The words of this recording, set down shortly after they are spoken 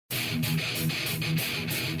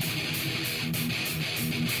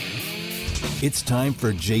It's time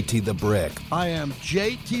for JT the Brick. I am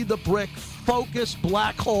JT the Brick, focused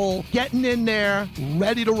black hole, getting in there,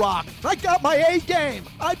 ready to rock. I got my A game.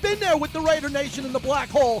 I've been there with the Raider Nation in the black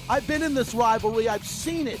hole. I've been in this rivalry. I've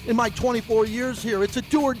seen it in my 24 years here. It's a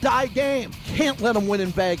do or die game. Can't let them win in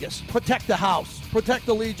Vegas. Protect the house. Protect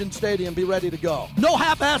the Legion Stadium. Be ready to go. No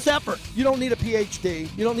half-ass effort. You don't need a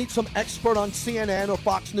PhD. You don't need some expert on CNN or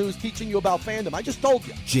Fox News teaching you about fandom. I just told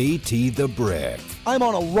you. JT the Brick. I'm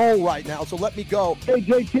on a roll right now, so let me go. Hey,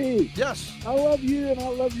 JT. Yes. I love you, and I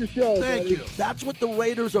love your show. Thank buddy. you. That's what the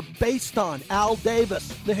Raiders are based on. Al Davis,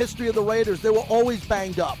 the history of the Raiders. They were always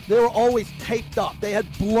banged up. They were always taped up. They had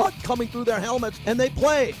blood coming through their helmets, and they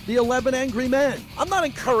played the 11 Angry Men. I'm not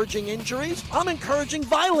encouraging injuries. I'm encouraging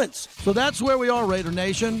violence. So that's where we are, Raider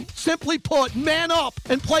Nation. Simply put, man up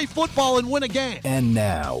and play football and win a game. And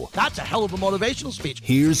now, That's a hell of a motivational speech.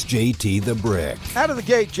 here's JT the Brick. Out of the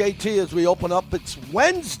gate, JT, as we open up, it's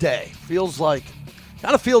Wednesday.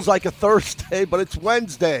 Kind of feels like a Thursday, but it's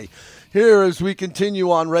Wednesday. Here as we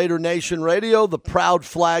continue on Raider Nation Radio, the proud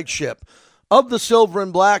flagship of the Silver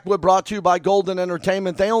and Black. We're brought to you by Golden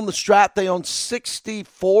Entertainment. They own the Strat. They own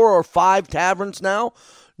 64 or 5 taverns now.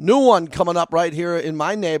 New one coming up right here in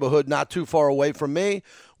my neighborhood, not too far away from me.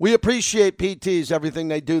 We appreciate PTs, everything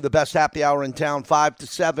they do, the best happy hour in town, 5 to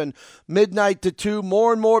 7, midnight to 2.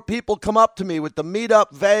 More and more people come up to me with the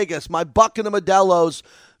Meetup Vegas, my bucket of Modelo's.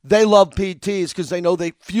 They love PTs because they know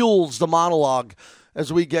they fuels the monologue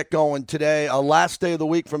as we get going today. Last day of the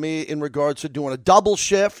week for me in regards to doing a double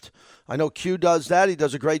shift. I know Q does that. He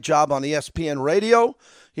does a great job on ESPN Radio.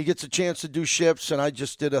 He gets a chance to do shifts, and I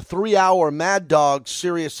just did a 3-hour Mad Dog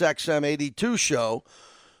Sirius XM 82 show.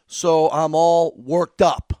 So I'm all worked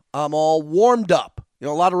up. I'm all warmed up. You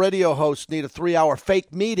know, a lot of radio hosts need a 3-hour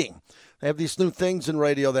fake meeting. They have these new things in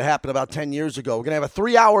radio that happened about 10 years ago. We're going to have a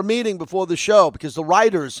 3-hour meeting before the show because the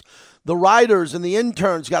writers and the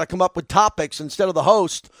interns got to come up with topics instead of the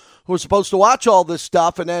host who are supposed to watch all this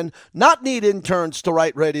stuff and then not need interns to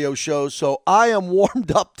write radio shows. So I am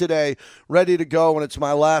warmed up today, ready to go, and it's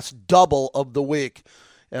my last double of the week.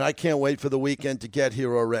 And I can't wait for the weekend to get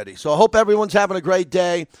here already. So I hope everyone's having a great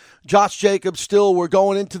day. Josh Jacobs still, we're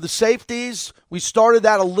going into the safeties. We started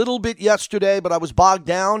that a little bit yesterday, but I was bogged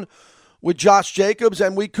down with Josh Jacobs,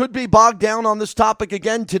 and we could be bogged down on this topic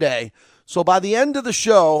again today. So by the end of the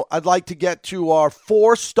show, I'd like to get to our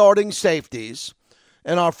 4 starting safeties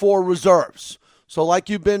and our 4 reserves. So like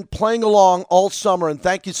you've been playing along all summer, and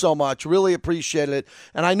thank you so much. Really appreciate it.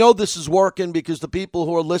 And I know this is working because the people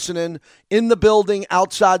who are listening in the building,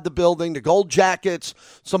 outside the building, the Gold Jackets,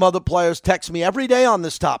 some other players text me every day on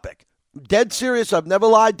this topic. Dead serious. I've never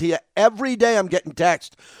lied to you. Every day I'm getting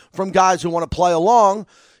text from guys who want to play along.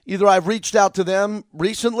 Either I've reached out to them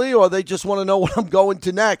recently or they just want to know what I'm going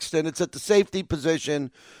to next. And it's at the safety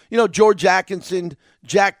position. You know, George Atkinson,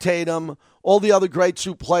 Jack Tatum, all the other greats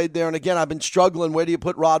who played there. And again, I've been struggling. Where do you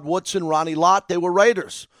put Rod Woodson, Ronnie Lott? They were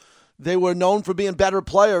Raiders. They were known for being better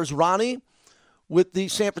players. Ronnie with the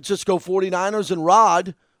San Francisco 49ers and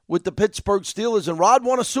Rod with the Pittsburgh Steelers. And Rod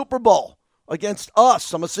won a Super Bowl against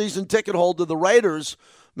us. I'm a season ticket holder. The Raiders.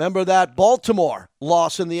 Remember that Baltimore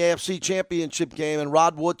loss in the AFC Championship game and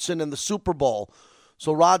Rod Woodson in the Super Bowl.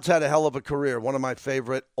 So Rod's had a hell of a career, one of my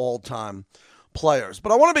favorite all-time players.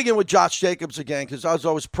 But I want to begin with Josh Jacobs again because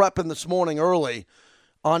I was prepping this morning early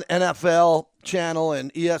on NFL channel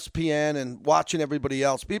and ESPN and watching everybody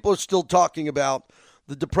else. People are still talking about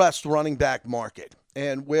the depressed running back market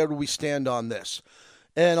and where do we stand on this.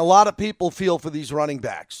 And a lot of people feel for these running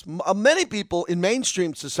backs. Many people in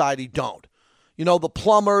mainstream society don't. You know, the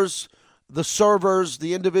plumbers, the servers,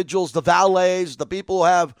 the individuals, the valets, the people who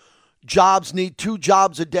have jobs, need 2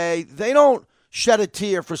 jobs a day. They don't shed a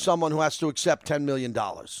tear for someone who has to accept $10 million.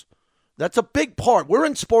 That's a big part. We're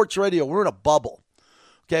in sports radio. We're in a bubble.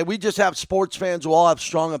 Okay, we just have sports fans who all have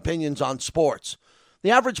strong opinions on sports.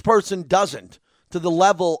 The average person doesn't to the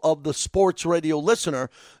level of the sports radio listener.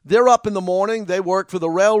 They're up in the morning. They work for the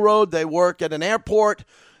railroad. They work at an airport.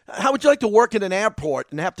 How would you like to work at an airport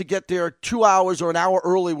and have to get there 2 hours or an hour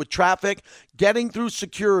early with traffic, getting through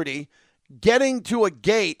security, getting to a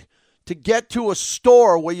gate to get to a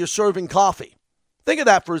store where you're serving coffee? Think of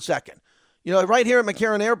that for a second. You know, right here at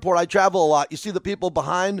McCarran Airport, I travel a lot. You see the people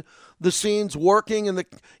behind the scenes working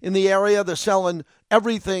in the area. They're selling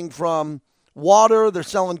everything from water, they're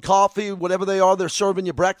selling coffee, whatever they are. They're serving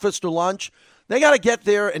you breakfast or lunch. They got to get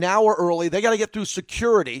there an hour early. They got to get through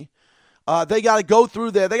security. They got to go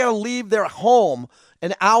through there. They got to leave their home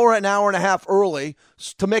an hour and a half early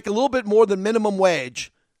to make a little bit more than minimum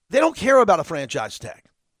wage. They don't care about a franchise tag.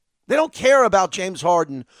 They don't care about James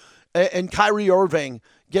Harden and Kyrie Irving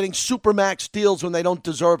getting supermax deals when they don't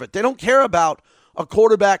deserve it. They don't care about a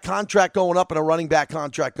quarterback contract going up and a running back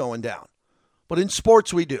contract going down. But in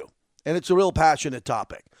sports, we do. And it's a real passionate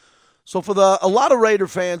topic. So for a lot of Raider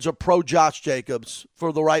fans are pro Josh Jacobs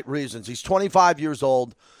for the right reasons. He's 25 years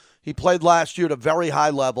old. He played last year at a very high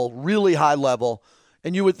level, really high level.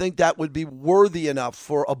 And you would think that would be worthy enough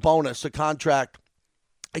for a bonus, a contract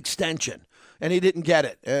extension. And he didn't get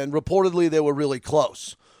it. And reportedly, they were really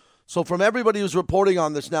close. So from everybody who's reporting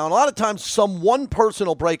on this now, and a lot of times one person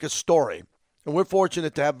will break a story. And we're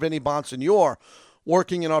fortunate to have Vinny Bonsignore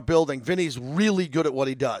working in our building. Vinny's really good at what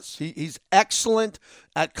he does. He's excellent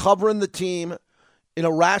at covering the team in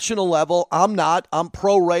a rational level. I'm not. I'm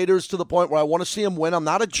pro Raiders to the point where I want to see him win. I'm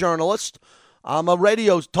not a journalist. I'm a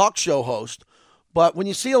radio talk show host. But when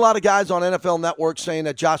you see a lot of guys on NFL Network saying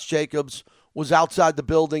that Josh Jacobs was outside the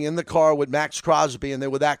building in the car with Max Crosby and they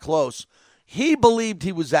were that close, he believed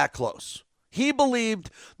he was that close. He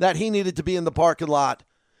believed that he needed to be in the parking lot.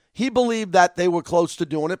 He believed that they were close to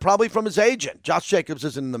doing it, probably from his agent. Josh Jacobs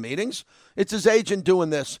isn't in the meetings. It's his agent doing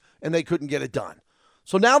this, and they couldn't get it done.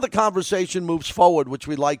 So now the conversation moves forward, which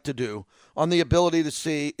we like to do, on the ability to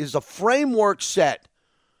see, is a framework set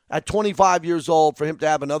at 25 years old for him to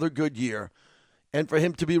have another good year and for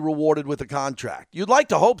him to be rewarded with a contract. You'd like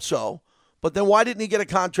to hope so, but then why didn't he get a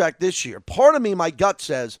contract this year? Part of me, my gut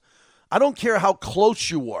says, I don't care how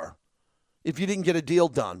close you were if you didn't get a deal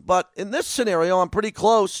done. But in this scenario, I'm pretty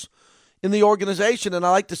close in the organization, and I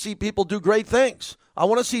like to see people do great things. I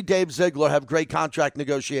want to see Dave Ziegler have great contract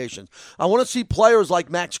negotiations. I want to see players like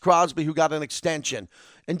Max Crosby, who got an extension,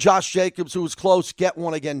 and Josh Jacobs, who was close, get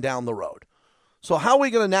one again down the road. So how are we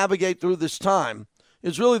going to navigate through this time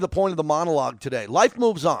is really the point of the monologue today. Life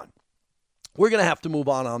moves on. We're going to have to move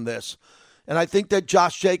on this. And I think that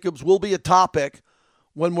Josh Jacobs will be a topic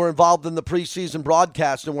when we're involved in the preseason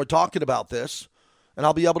broadcast and we're talking about this. And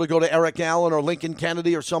I'll be able to go to Eric Allen or Lincoln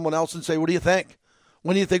Kennedy or someone else and say, what do you think?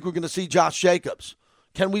 When do you think we're going to see Josh Jacobs?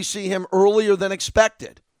 Can we see him earlier than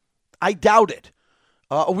expected? I doubt it.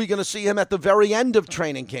 Are we going to see him at the very end of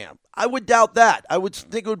training camp? I would doubt that. I would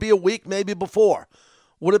think it would be a week, maybe before.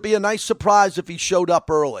 Would it be a nice surprise if he showed up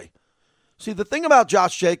early? See, the thing about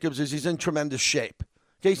Josh Jacobs is he's in tremendous shape.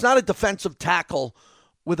 Okay, he's not a defensive tackle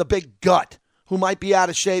with a big gut who might be out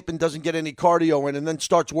of shape and doesn't get any cardio in and then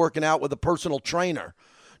starts working out with a personal trainer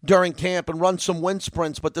during camp and runs some wind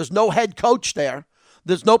sprints, but there's no head coach there.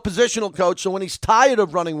 There's no positional coach, so when he's tired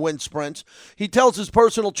of running wind sprints, he tells his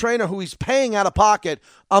personal trainer, who he's paying out of pocket,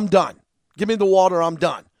 I'm done. Give me the water, I'm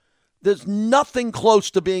done. There's nothing close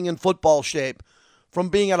to being in football shape from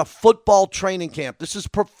being at a football training camp. This is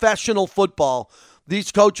professional football.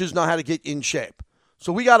 These coaches know how to get in shape.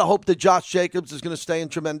 So we got to hope that Josh Jacobs is going to stay in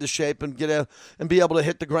tremendous shape and be able to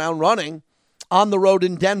hit the ground running on the road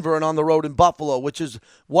in Denver and on the road in Buffalo, which is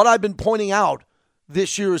what I've been pointing out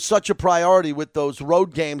this year is such a priority with those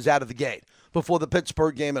road games out of the gate before the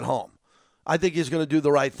Pittsburgh game at home. I think he's going to do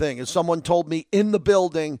the right thing. As someone told me in the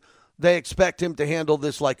building, they expect him to handle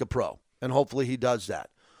this like a pro, and hopefully he does that.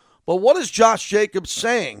 But what is Josh Jacobs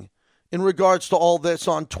saying in regards to all this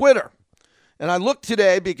on Twitter? And I looked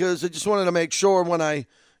today because I just wanted to make sure when I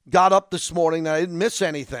got up this morning that I didn't miss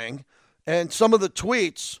anything. And some of the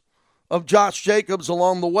tweets of Josh Jacobs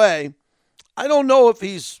along the way, I don't know if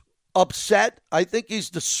he's upset. I think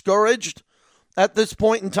he's discouraged at this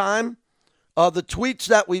point in time. The tweets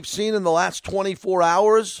that we've seen in the last 24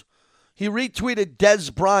 hours, he retweeted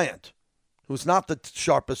Dez Bryant, who's not the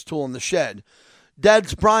sharpest tool in the shed.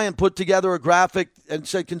 Dez Bryant put together a graphic and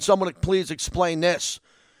said, can someone please explain this?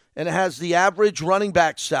 And it has the average running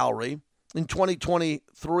back salary in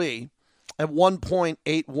 2023 at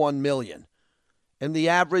 $1.81 million. And the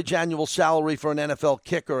average annual salary for an NFL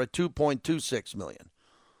kicker at $2.26 million.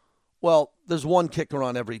 Well, there's one kicker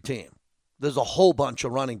on every team. There's a whole bunch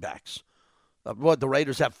of running backs. The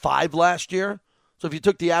Raiders have 5 last year? So if you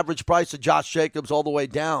took the average price of Josh Jacobs all the way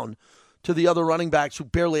down to the other running backs who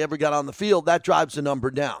barely ever got on the field, that drives the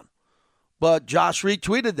number down. But Josh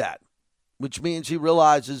retweeted that, which means he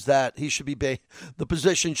realizes that he should be the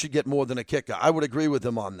position should get more than a kicker. I would agree with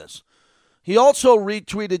him on this. He also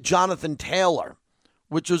retweeted Jonathan Taylor,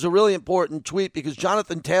 which was a really important tweet because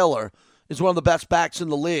Jonathan Taylor is one of the best backs in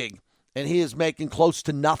the league, and he is making close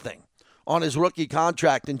to nothing on his rookie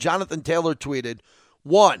contract. And Jonathan Taylor tweeted,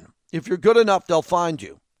 1, if you're good enough, they'll find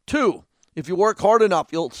you. 2, if you work hard enough,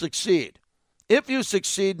 you'll succeed. If you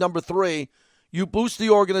succeed, number 3, you boost the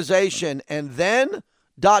organization, and then ...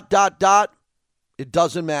 it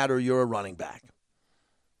doesn't matter, you're a running back.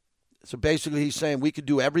 So basically he's saying we could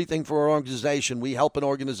do everything for our organization. We help an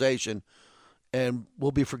organization, and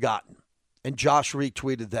we'll be forgotten. And Josh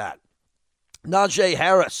retweeted that. Najee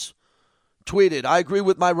Harris tweeted, I agree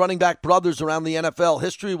with my running back brothers around the NFL.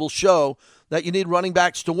 History will show that you need running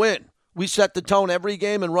backs to win. We set the tone every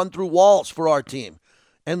game and run through walls for our team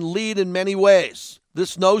and lead in many ways.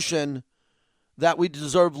 This notion that we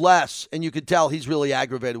deserve less, and you could tell he's really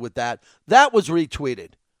aggravated with that, that was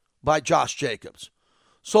retweeted by Josh Jacobs.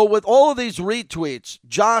 So with all of these retweets,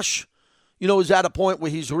 Josh, is at a point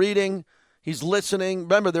where he's reading, he's listening.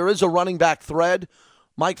 Remember, there is a running back thread.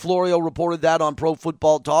 Mike Florio reported that on Pro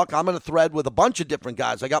Football Talk. I'm in a thread with a bunch of different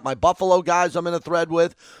guys. I got my Buffalo guys I'm in a thread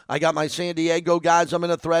with. I got my San Diego guys I'm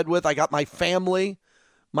in a thread with. I got my family,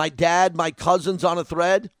 my dad, my cousins on a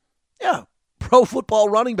thread. Yeah, pro football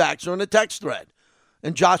running backs are in a text thread.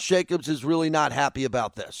 And Josh Jacobs is really not happy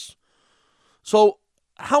about this. So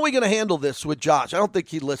how are we going to handle this with Josh? I don't think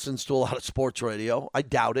he listens to a lot of sports radio. I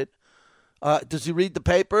doubt it. Does he read the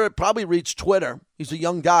paper? Probably reads Twitter. He's a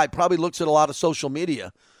young guy, probably looks at a lot of social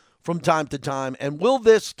media from time to time. And will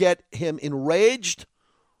this get him enraged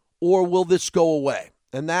or will this go away?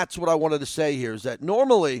 And that's what I wanted to say here is that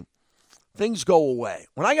normally things go away.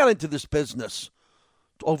 When I got into this business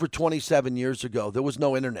over 27 years ago, there was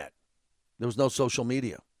no internet. There was no social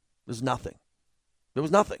media. There was nothing. There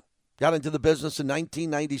was nothing. Got into the business in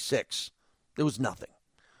 1996. There was nothing.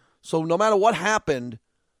 So no matter what happened,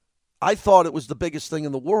 I thought it was the biggest thing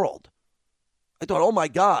in the world. I thought, oh my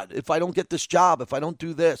God, if I don't get this job, if I don't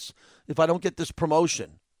do this, if I don't get this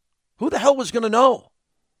promotion, who the hell was going to know?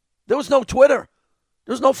 There was no Twitter.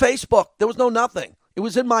 There was no Facebook. There was no nothing. It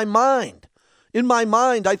was in my mind. In my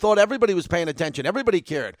mind, I thought everybody was paying attention. Everybody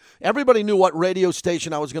cared. Everybody knew what radio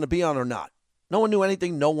station I was going to be on or not. No one knew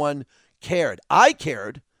anything. No one cared. I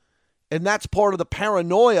cared, and that's part of the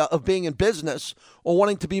paranoia of being in business or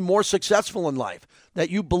wanting to be more successful in life, that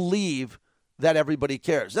you believe that everybody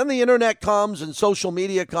cares. Then the internet comes and social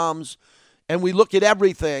media comes, and we look at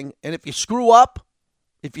everything, and if you screw up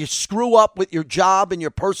with your job and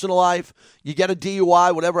your personal life, you get a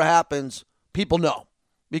DUI, whatever happens, people know.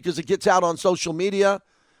 Because it gets out on social media,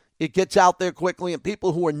 it gets out there quickly, and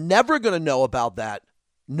people who are never going to know about that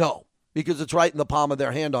know, because it's right in the palm of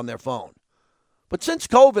their hand on their phone. But since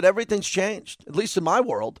COVID, everything's changed, at least in my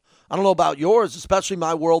world. I don't know about yours, especially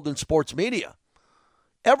my world in sports media.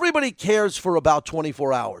 Everybody cares for about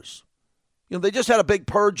 24 hours. They just had a big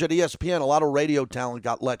purge at ESPN. A lot of radio talent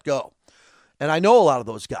got let go. And I know a lot of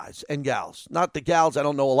those guys and gals. Not the gals, I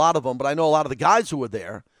don't know a lot of them, but I know a lot of the guys who were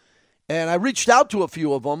there. And I reached out to a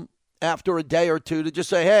few of them after a day or two to just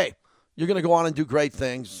say, hey, you're going to go on and do great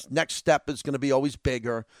things. Next step is going to be always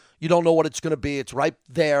bigger. You don't know what it's going to be. It's right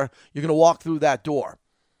there. You're going to walk through that door.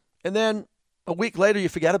 And then a week later, you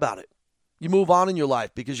forget about it. You move on in your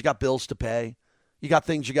life because you got bills to pay. You got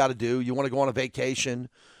things you got to do. You want to go on a vacation.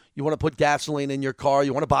 You want to put gasoline in your car.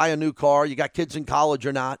 You want to buy a new car. You got kids in college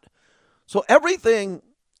or not. So everything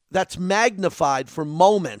that's magnified for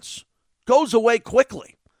moments goes away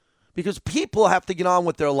quickly, because people have to get on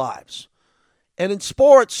with their lives. And in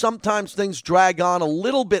sports, sometimes things drag on a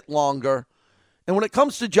little bit longer. And when it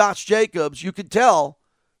comes to Josh Jacobs, you could tell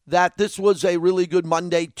that this was a really good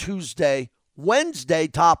Monday, Tuesday, Wednesday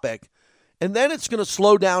topic. And then it's going to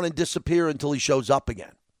slow down and disappear until he shows up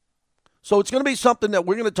again. So it's going to be something that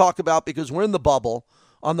we're going to talk about because we're in the bubble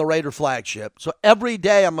on the Raider flagship. So every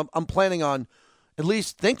day I'm planning on at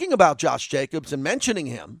least thinking about Josh Jacobs and mentioning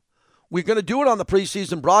him. We're going to do it on the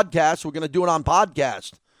preseason broadcast. We're going to do it on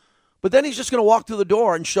podcast. But then he's just going to walk through the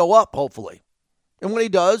door and show up, hopefully. And when he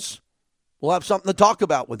does, we'll have something to talk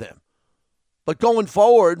about with him. But going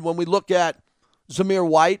forward, when we look at Zamir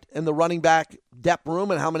White and the running back depth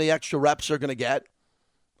room and how many extra reps they're going to get,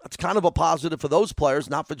 that's kind of a positive for those players,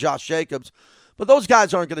 not for Josh Jacobs. But those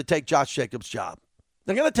guys aren't going to take Josh Jacobs' job.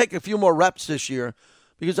 They're going to take a few more reps this year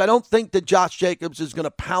because I don't think that Josh Jacobs is going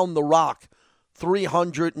to pound the rock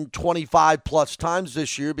 325 plus times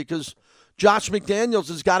this year, because Josh McDaniels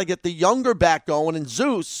has got to get the younger back going in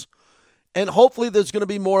Zeus, and hopefully there's going to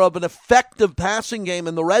be more of an effective passing game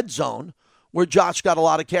in the red zone where Josh got a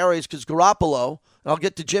lot of carries, because Garoppolo, and I'll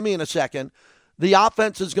get to Jimmy in a second, the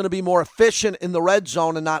offense is going to be more efficient in the red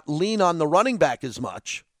zone and not lean on the running back as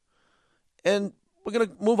much. And we're going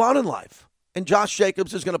to move on in life. And Josh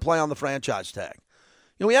Jacobs is going to play on the franchise tag.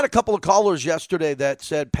 We had a couple of callers yesterday that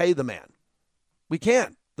said, pay the man. We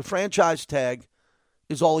can't. The franchise tag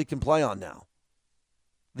is all he can play on now.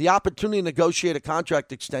 The opportunity to negotiate a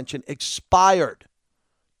contract extension expired.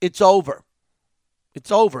 It's over.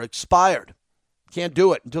 It's over. Expired. Can't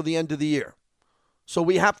do it until the end of the year. So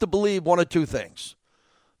we have to believe one of two things.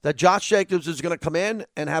 That Josh Jacobs is going to come in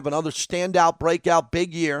and have another standout, breakout,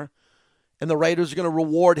 big year, and the Raiders are going to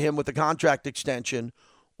reward him with a contract extension,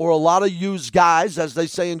 or a lot of used guys, as they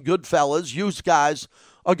say in Goodfellas, used guys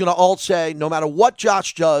are going to all say, no matter what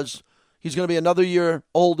Josh does, he's going to be another year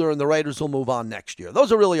older and the Raiders will move on next year.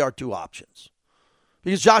 Those are really our two options.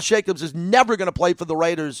 Because Josh Jacobs is never going to play for the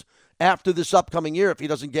Raiders after this upcoming year if he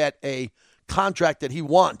doesn't get a contract that he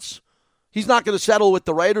wants. He's not going to settle with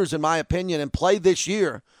the Raiders, in my opinion, and play this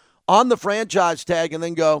year on the franchise tag and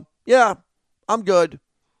then go, yeah, I'm good.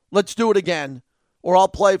 Let's do it again. Or I'll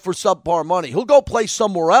play for subpar money. He'll go play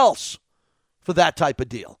somewhere else for that type of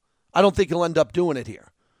deal. I don't think he'll end up doing it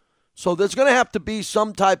here. So there's going to have to be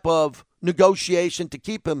some type of negotiation to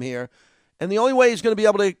keep him here. And the only way he's going to be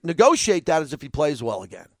able to negotiate that is if he plays well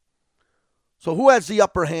again. So who has the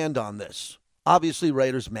upper hand on this? Obviously,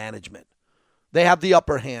 Raiders management. They have the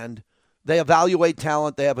upper hand. They evaluate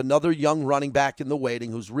talent. They have another young running back in the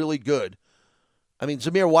waiting who's really good. I mean,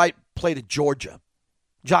 Zamir White played at Georgia.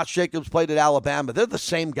 Josh Jacobs played at Alabama. They're the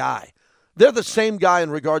same guy. They're the same guy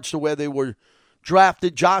in regards to where they were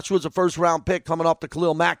drafted. Josh was a first-round pick coming off the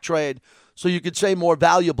Khalil Mack trade, so you could say more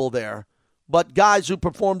valuable there. But guys who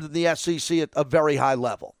performed in the SEC at a very high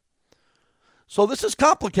level. So this is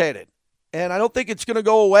complicated, and I don't think it's going to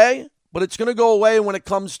go away, but it's going to go away when it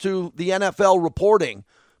comes to the NFL reporting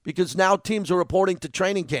because now teams are reporting to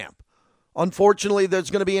training camp. Unfortunately,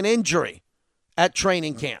 there's going to be an injury at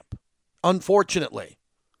training camp. Unfortunately.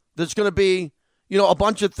 There's going to be, a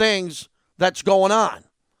bunch of things that's going on.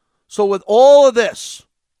 So with all of this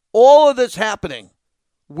happening,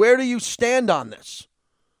 where do you stand on this?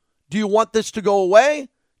 Do you want this to go away?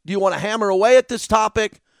 Do you want to hammer away at this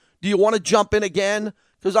topic? Do you want to jump in again?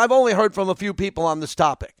 Because I've only heard from a few people on this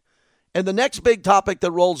topic. And the next big topic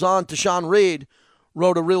that rolls on, Tashawn Reed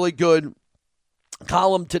wrote a really good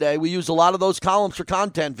column today. We use a lot of those columns for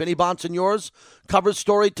content. Vinny Bonsignore's cover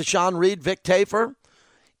story, Tashawn Reed, Vic Tafur.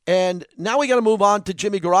 And now we got to move on to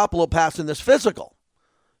Jimmy Garoppolo passing this physical.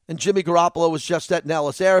 And Jimmy Garoppolo was just at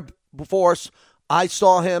Nellis Air Force. I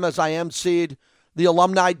saw him as I emceed the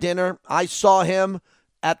alumni dinner. I saw him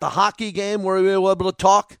at the hockey game where we were able to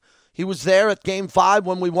talk. He was there at Game 5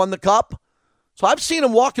 when we won the Cup. So I've seen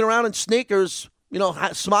him walking around in sneakers,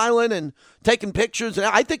 smiling and taking pictures. And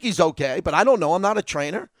I think he's okay, but I don't know. I'm not a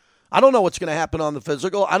trainer. I don't know what's going to happen on the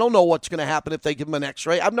physical. I don't know what's going to happen if they give him an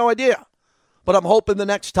x-ray. I have no idea. But I'm hoping the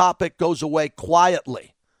next topic goes away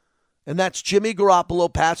quietly. And that's Jimmy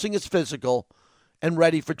Garoppolo passing his physical and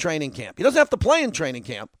ready for training camp. He doesn't have to play in training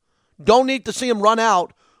camp. Don't need to see him run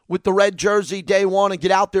out with the red jersey day one and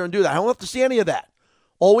get out there and do that. I don't have to see any of that.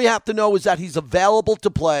 All we have to know is that he's available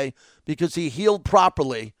to play because he healed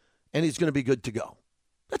properly and he's going to be good to go.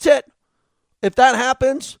 That's it. If that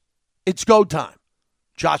happens, it's go time.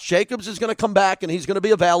 Josh Jacobs is going to come back and he's going to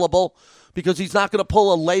be available because he's not going to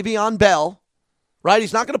pull a Le'Veon Bell. Right?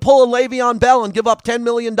 He's not going to pull a Le'Veon Bell and give up $10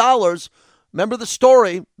 million. Remember the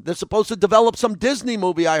story? They're supposed to develop some Disney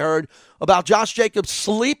movie, I heard, about Josh Jacobs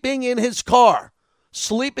sleeping in his car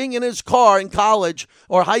in college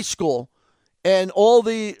or high school, and all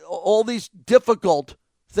these difficult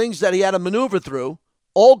things that he had to maneuver through,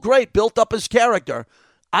 all great, built up his character.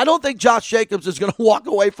 I don't think Josh Jacobs is going to walk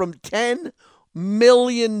away from $10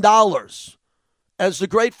 million. As the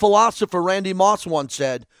great philosopher Randy Moss once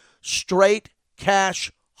said, straight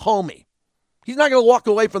cash homie. He's not going to walk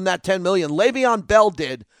away from that $10 million. Le'Veon Bell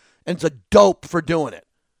did, and it's a dope for doing it.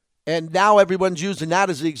 And now everyone's using that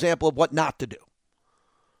as the example of what not to do.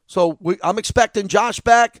 So I'm expecting Josh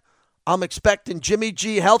back. I'm expecting Jimmy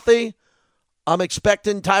G healthy. I'm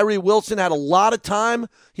expecting Tyree Wilson had a lot of time.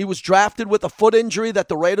 He was drafted with a foot injury that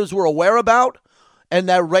the Raiders were aware about, and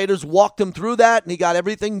that Raiders walked him through that, and he got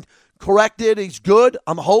everything corrected. He's good.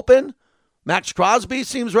 I'm hoping. Max Crosby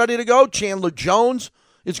seems ready to go. Chandler Jones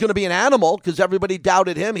is going to be an animal because everybody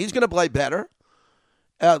doubted him. He's going to play better.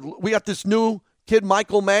 We got this new kid,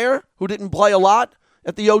 Michael Mayer, who didn't play a lot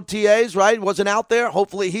at the OTAs, right? Wasn't out there.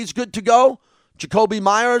 Hopefully he's good to go. Jacoby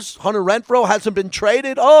Myers, Hunter Renfrow hasn't been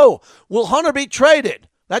traded. Oh, will Hunter be traded?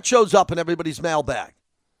 That shows up in everybody's mailbag.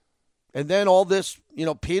 And then all this,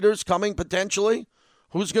 Peters coming potentially.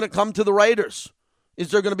 Who's going to come to the Raiders? Is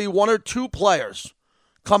there going to be one or two players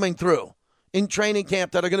coming through in training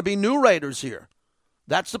camp that are going to be new Raiders here?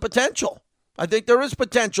 That's the potential. I think there is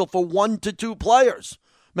potential for 1 to 2 players.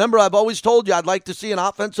 Remember, I've always told you I'd like to see an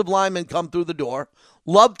offensive lineman come through the door.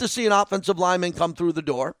 Love to see an offensive lineman come through the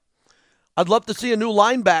door. I'd love to see a new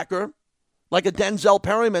linebacker, like a Denzel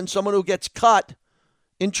Perryman, someone who gets cut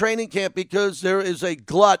in training camp because there is a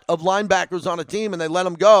glut of linebackers on a team and they let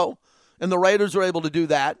them go, and the Raiders are able to do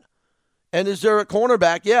that. And is there a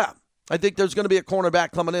cornerback? Yeah. I think there's going to be a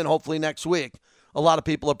cornerback coming in hopefully next week. A lot of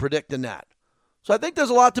people are predicting that. So I think there's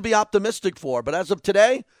a lot to be optimistic for. But as of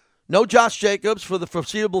today, No Josh Jacobs for the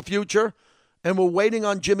foreseeable future, and we're waiting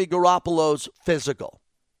on Jimmy Garoppolo's physical.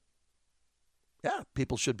 Yeah,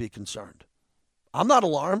 people should be concerned. I'm not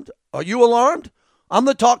alarmed. Are you alarmed? I'm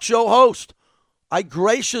the talk show host. I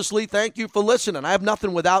graciously thank you for listening. I have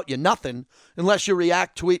nothing without you, nothing, unless you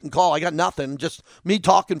react, tweet, and call. I got nothing. Just me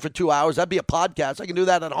talking for 2 hours. That'd be a podcast. I can do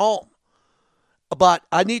that at home. But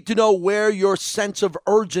I need to know where your sense of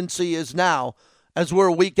urgency is now as we're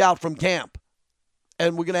a week out from camp.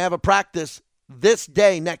 And we're going to have a practice this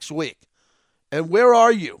day next week. And where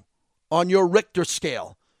are you on your Richter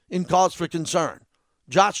scale in cause for concern?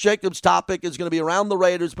 Josh Jacobs' topic is going to be around the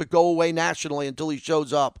Raiders, but go away nationally until he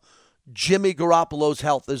shows up. Jimmy Garoppolo's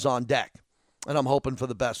health is on deck, and I'm hoping for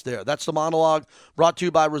the best there. That's the monologue brought to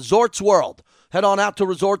you by Resorts World. Head on out to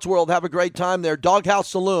Resorts World. Have a great time there. Doghouse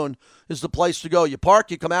Saloon is the place to go. You park,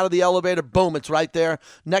 you come out of the elevator, boom, it's right there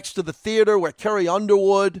next to the theater where Carrie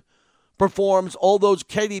Underwood performs. All those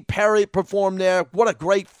Katy Perry performed there. What a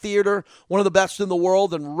great theater, one of the best in the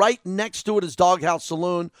world. And right next to it is Doghouse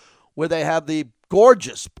Saloon, where they have the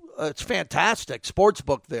gorgeous, it's fantastic, sports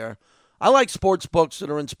book there. I like sports books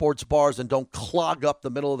that are in sports bars and don't clog up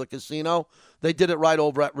the middle of the casino. They did it right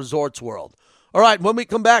over at Resorts World. All right, when we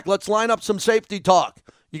come back, let's line up some safety talk.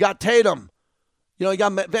 You got Tatum. You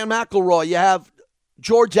got Van McElroy. You have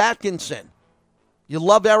George Atkinson. You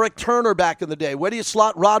love Eric Turner back in the day. Where do you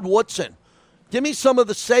slot Rod Woodson? Give me some of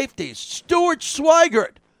the safeties. Stuart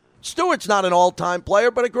Swigert. Stewart's not an all-time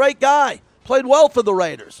player, but a great guy. Played well for the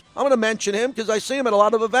Raiders. I'm going to mention him because I see him at a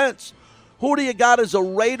lot of events. Who do you got as a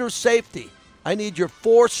Raiders safety? I need your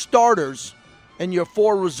 4 starters and your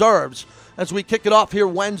 4 reserves as we kick it off here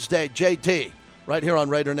Wednesday, JT, right here on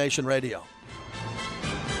Raider Nation Radio.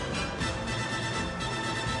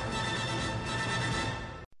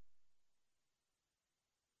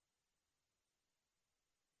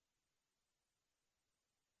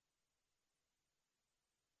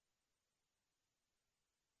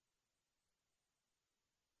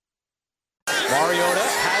 Mariota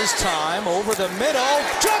has time over the middle,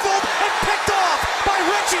 juggled and picked off by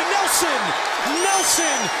Reggie Nelson.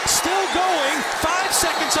 Nelson still going, 5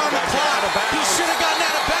 seconds on the clock. He should have gotten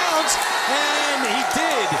out of bounds, and he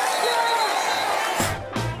did.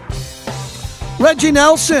 Reggie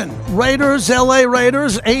Nelson, Raiders, LA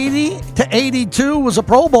Raiders, 80-82, was a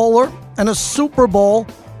Pro Bowler and a Super Bowl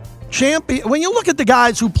champion. When you look at the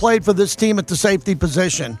guys who played for this team at the safety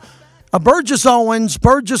position, Burgess Owens,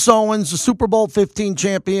 the Super Bowl 15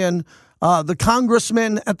 champion, the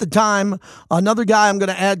congressman at the time, another guy I'm going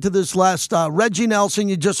to add to this list, Reggie Nelson,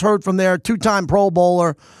 you just heard from there, 2-time Pro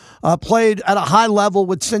Bowler, played at a high level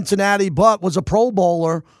with Cincinnati, but was a Pro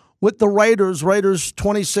Bowler with the Raiders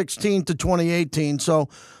 2016 to 2018. So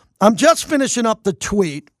I'm just finishing up the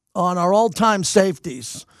tweet on our all-time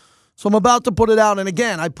safeties. So I'm about to put it out. And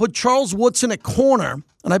again, I put Charles Woodson at corner,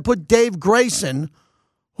 and I put Dave Grayson,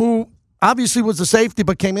 who obviously was a safety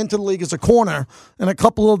but came into the league as a corner, and a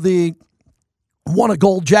couple of the won a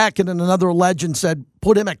gold jacket, and another legend said,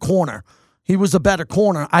 put him at corner. He was a better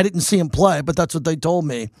corner. I didn't see him play, but that's what they told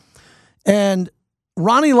me. And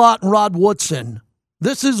Ronnie Lott and Rod Woodson,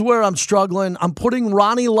 this is where I'm struggling. I'm putting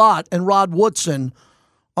Ronnie Lott and Rod Woodson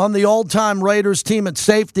on the all-time Raiders team at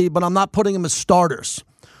safety, but I'm not putting them as starters.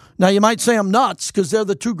 Now, you might say I'm nuts because they're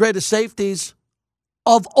the 2 greatest safeties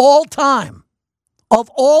of all time. Of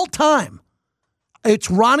all time. It's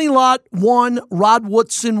Ronnie Lott 1, Rod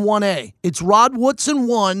Woodson 1A. It's Rod Woodson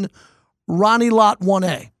 1, Ronnie Lott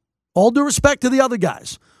 1A. All due respect to the other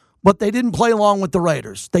guys, but they didn't play along with the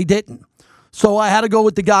Raiders. They didn't. So I had to go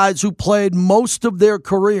with the guys who played most of their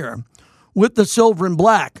career with the Silver and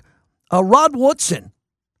Black. Rod Woodson,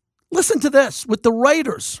 listen to this, with the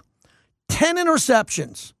Raiders, 10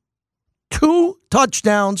 interceptions, 2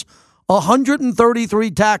 touchdowns,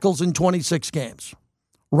 133 tackles in 26 games.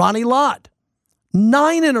 Ronnie Lott,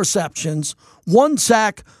 9 interceptions, 1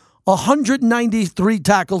 sack, 193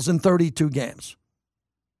 tackles in 32 games.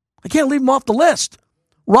 I can't leave them off the list.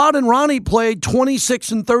 Rod and Ronnie played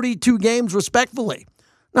 26 and 32 games respectively.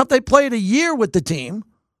 Now, if they played a year with the team,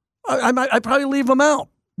 I'd probably leave them out.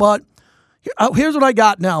 But here's what I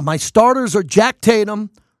got now. My starters are Jack Tatum,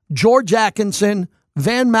 George Atkinson,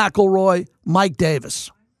 Van McElroy, Mike Davis.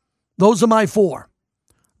 Those are my 4.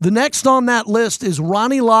 The next on that list is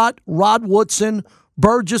Ronnie Lott, Rod Woodson,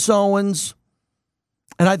 Burgess Owens,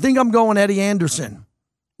 and I think I'm going Eddie Anderson,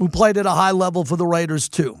 who played at a high level for the Raiders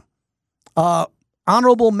too.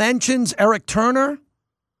 Honorable mentions, Eric Turner,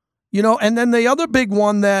 and then the other big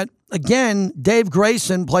one that, again, Dave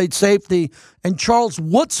Grayson played safety and Charles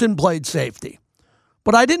Woodson played safety.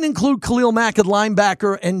 But I didn't include Khalil Mack at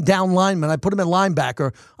linebacker and down lineman. I put him at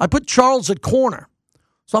linebacker. I put Charles at corner.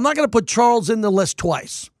 So I'm not going to put Charles in the list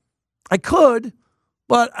twice. I could,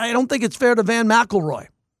 but I don't think it's fair to Van McElroy.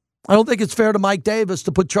 I don't think it's fair to Mike Davis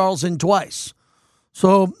to put Charles in twice.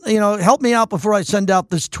 So, help me out before I send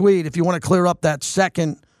out this tweet if you want to clear up that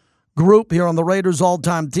second group here on the Raiders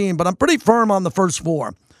all-time team. But I'm pretty firm on the first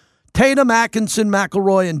four. Tatum, Atkinson,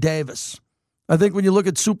 McElroy, and Davis. I think when you look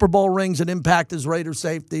at Super Bowl rings and impact as Raider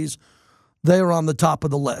safeties, they are on the top of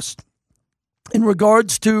the list. In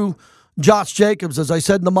regards to Josh Jacobs, as I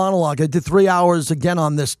said in the monologue, I did 3 hours again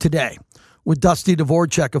on this today with Dusty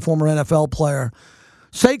Dvorak, a former NFL player.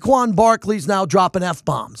 Saquon Barkley's now dropping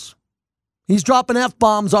F-bombs. He's dropping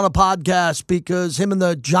F-bombs on a podcast because him and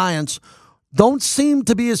the Giants don't seem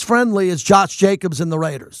to be as friendly as Josh Jacobs and the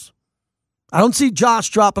Raiders. I don't see Josh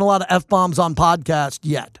dropping a lot of F-bombs on podcast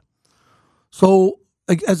yet. So,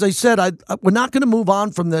 as I said, we're not going to move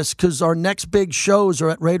on from this because our next big shows are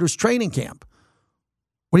at Raiders training camp.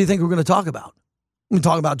 What do you think we're going to talk about? We're going to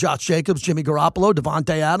talk about Josh Jacobs, Jimmy Garoppolo,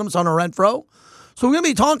 Devontae Adams, Hunter Renfrow. So we're going to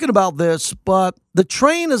be talking about this, but the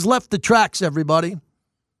train has left the tracks, everybody.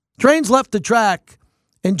 Train's left the track,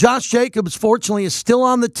 and Josh Jacobs, fortunately, is still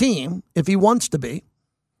on the team if he wants to be.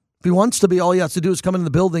 If he wants to be, all he has to do is come into the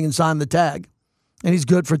building and sign the tag, and he's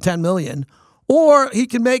good for $10 million. Or he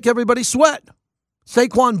can make everybody sweat.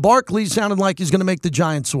 Saquon Barkley sounded like he's going to make the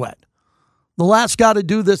Giants sweat. The last guy to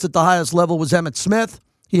do this at the highest level was Emmitt Smith.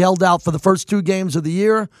 He held out for the first 2 games of the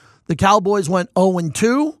year. The Cowboys went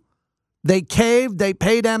 0-2. They caved, they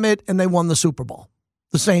paid Emmitt, and they won the Super Bowl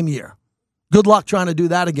the same year. Good luck trying to do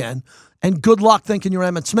that again. And good luck thinking you're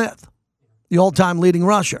Emmitt Smith, the all-time leading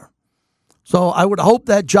rusher. So I would hope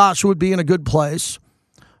that Josh would be in a good place.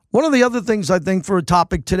 One of the other things I think for a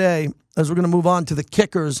topic today, as we're going to move on to the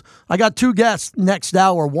kickers, I got 2 guests next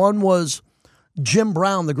hour. One was Jim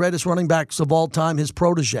Brown, the greatest running backs of all time, his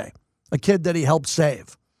protege, a kid that he helped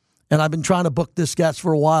save. And I've been trying to book this guest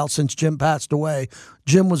for a while since Jim passed away.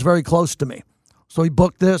 Jim was very close to me. So he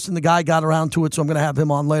booked this, and the guy got around to it, so I'm going to have him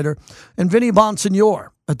on later. And Vinny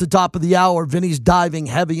Bonsignore at the top of the hour. Vinny's diving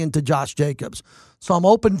heavy into Josh Jacobs. So I'm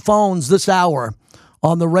open phones this hour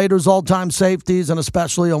on the Raiders' all-time safeties and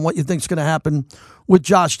especially on what you think is going to happen with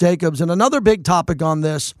Josh Jacobs. And another big topic on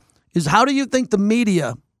this is how do you think the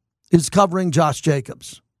media is covering Josh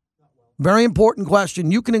Jacobs? Very important question.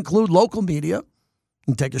 You can include local media. You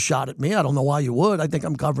can take a shot at me. I don't know why you would. I think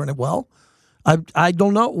I'm covering it well. I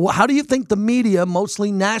don't know. How do you think the media,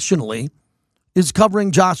 mostly nationally, is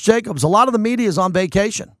covering Josh Jacobs? A lot of the media is on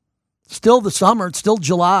vacation. Still the summer. It's still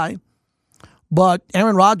July. But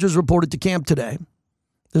Aaron Rodgers reported to camp today.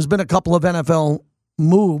 There's been a couple of NFL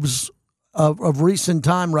moves of recent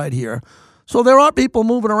time right here. So there are people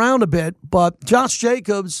moving around a bit. But Josh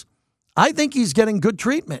Jacobs, I think he's getting good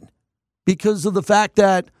treatment because of the fact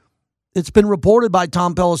that it's been reported by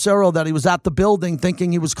Tom Pelissero that he was at the building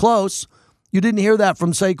thinking he was close. You didn't hear that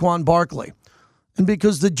from Saquon Barkley. And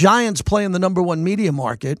because the Giants play in the number 1 media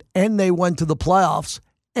market and they went to the playoffs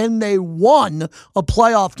and they won a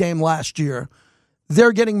playoff game last year,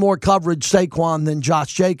 they're getting more coverage, Saquon, than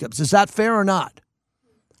Josh Jacobs. Is that fair or not?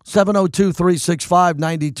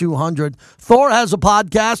 702-365-9200. Thor has a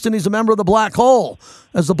podcast, and he's a member of the Black Hole.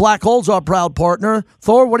 As the Black Hole's our proud partner.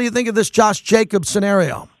 Thor, what do you think of this Josh Jacobs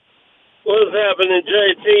scenario? What's happening,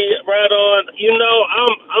 JT? Right on.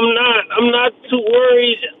 I'm not too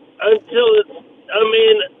worried until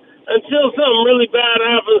something really bad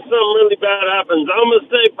happens. I'm gonna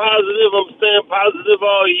stay positive. I'm staying positive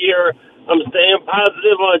all year. I'm staying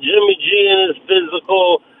positive on Jimmy G and his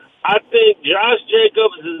physical. I think Josh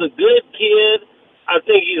Jacobs is a good kid. I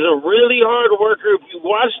think he's a really hard worker. If you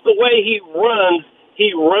watch the way he runs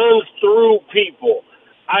through people.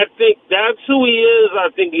 I think that's who he is. I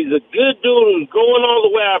think he's a good dude who's going all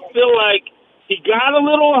the way. I feel like he got a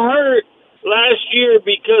little hurt last year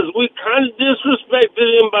because we kind of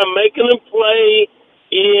disrespected him by making him play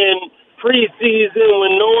in preseason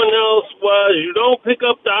when no one else was. You don't pick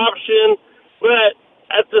up the option. But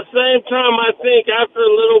at the same time, I think after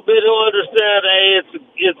a little bit he'll understand, hey,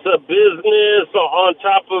 it's a business on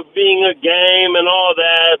top of being a game and all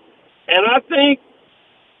that. And I think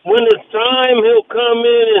when it's time, he'll come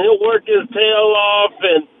in and he'll work his tail off,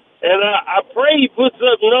 and I pray he puts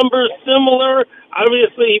up numbers similar.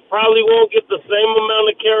 Obviously, he probably won't get the same amount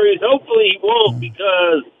of carries. Hopefully, he won't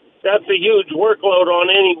because that's a huge workload on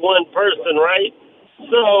any one person, right?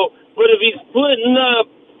 So, but if he's putting up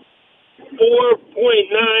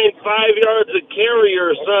 4.95 yards a carry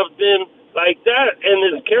or something like that, and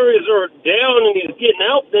his carries are down and he's getting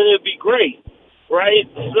help, then it'd be great, right?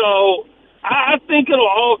 So I think it'll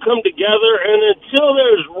all come together, and until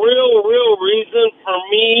there's real reason for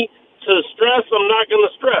me to stress, I'm not going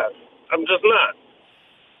to stress. I'm just not.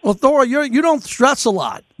 Well, Thor, you don't stress a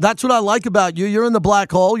lot. That's what I like about you. You're in the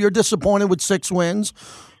black hole. You're disappointed with 6 wins,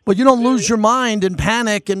 but you don't lose your mind and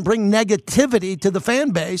panic and bring negativity to the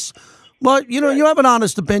fan base. But, you have an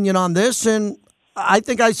honest opinion on this, and I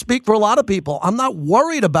think I speak for a lot of people. I'm not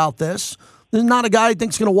worried about this. There's not a guy who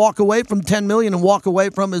thinks going to walk away from $10 million and walk away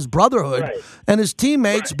from his brotherhood and his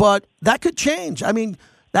teammates, but that could change. I mean,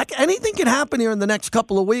 anything can happen here in the next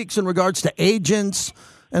couple of weeks in regards to agents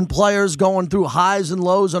and players going through highs and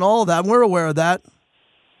lows and all of that. We're aware of that.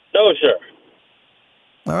 No, sure.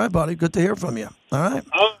 All right, buddy. Good to hear from you. All right.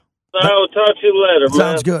 I'll talk to you later, man.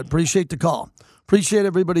 Sounds good. Appreciate the call. Appreciate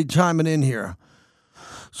everybody chiming in here.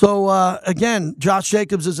 So, again, Josh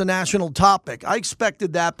Jacobs is a national topic. I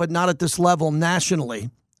expected that, but not at this level nationally.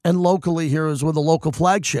 And locally here is with a local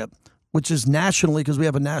flagship, which is nationally because we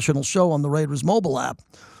have a national show on the Raiders mobile app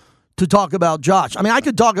to talk about Josh. I mean, I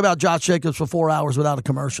could talk about Josh Jacobs for 4 hours without a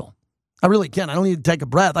commercial. I really can. I don't need to take a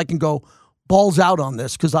breath. I can go balls out on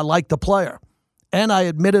this because I like the player. And I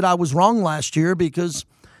admitted I was wrong last year because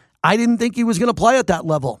I didn't think he was going to play at that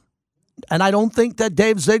level. And I don't think that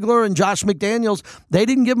Dave Ziegler and Josh McDaniels, they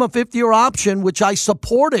didn't give him a 50-year option, which I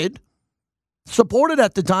supported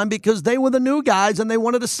at the time because they were the new guys and they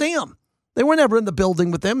wanted to see him. They were never in the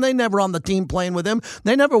building with him. They never on the team playing with him.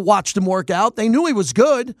 They never watched him work out. They knew he was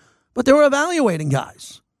good, but they were evaluating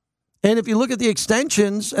guys. And if you look at the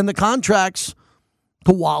extensions and the contracts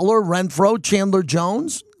to Waller, Renfro, Chandler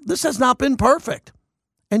Jones, this has not been perfect.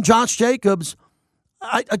 And Josh Jacobs,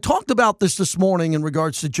 I talked about this morning in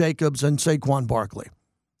regards to Jacobs and Saquon Barkley.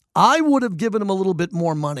 I would have given him a little bit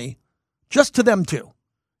more money just to them two.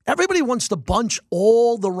 Everybody wants to bunch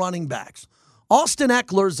all the running backs. Austin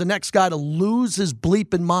Eckler is the next guy to lose his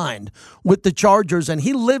bleeping mind with the Chargers, and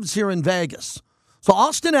he lives here in Vegas. So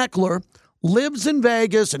Austin Eckler lives in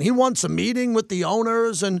Vegas, and he wants a meeting with the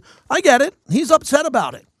owners, and I get it. He's upset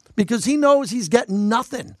about it because he knows he's getting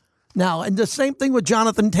nothing now. And the same thing with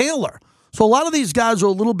Jonathan Taylor. So a lot of these guys are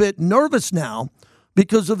a little bit nervous now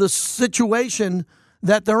because of the situation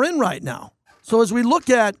that they're in right now. So as we look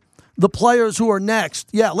at the players who are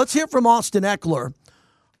next, let's hear from Austin Eckler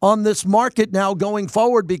on this market now going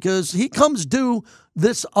forward because he comes due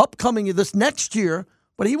this next year,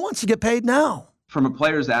 but he wants to get paid now. From a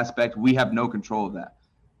player's aspect, we have no control of that.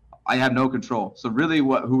 I have no control. So really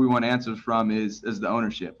who we want answers from is the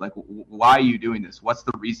ownership. Like, why are you doing this? What's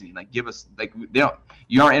the reasoning? Like, give us, like,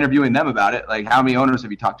 you aren't interviewing them about it. Like, how many owners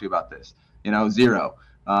have you talked to about this? 0.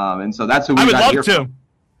 And so that's who we got here. I would love to.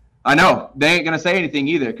 I know. They ain't going to say anything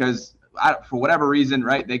either because for whatever reason,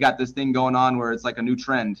 right, they got this thing going on where it's like a new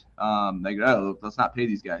trend. Let's not pay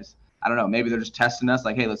these guys. I don't know. Maybe they're just testing us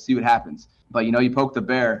like, hey, let's see what happens. But, you poke the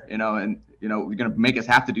bear, and, you're going to make us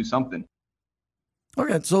have to do something.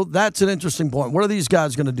 Okay, so that's an interesting point. What are these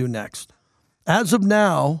guys going to do next? As of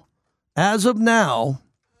now, I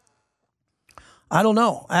don't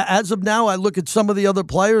know. As of now, I look at some of the other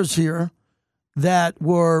players here that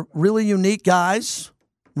were really unique guys,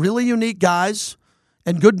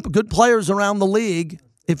 and good players around the league.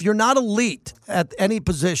 If you're not elite at any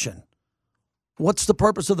position, what's the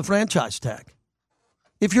purpose of the franchise tag?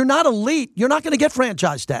 If you're not elite, you're not going to get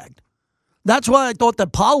franchise tagged. That's why I thought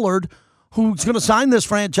that Pollard, who's going to sign this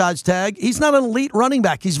franchise tag, he's not an elite running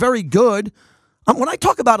back. He's very good. When I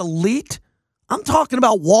talk about elite, I'm talking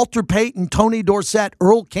about Walter Payton, Tony Dorsett,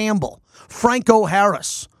 Earl Campbell, Franco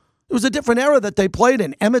Harris. It was a different era that they played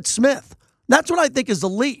in. Emmitt Smith. That's what I think is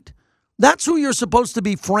elite. That's who you're supposed to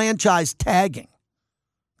be franchise tagging.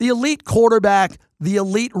 The elite quarterback, the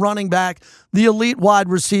elite running back, the elite wide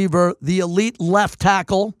receiver, the elite left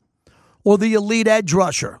tackle, or the elite edge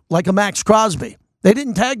rusher, like a Max Crosby. They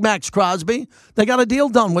didn't tag Max Crosby. They got a deal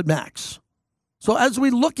done with Max. So as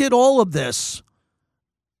we look at all of this,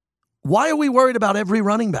 why are we worried about every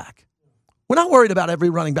running back? We're not worried about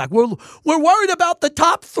every running back. We're worried about the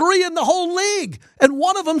top 3 in the whole league, and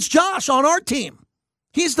one of them's Josh on our team.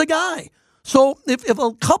 He's the guy. So if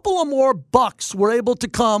a couple of more bucks were able to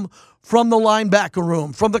come from the linebacker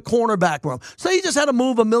room, from the cornerback room, say you just had to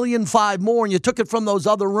move $1.5 million more and you took it from those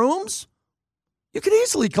other rooms, you could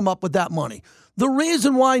easily come up with that money. The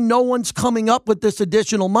reason why no one's coming up with this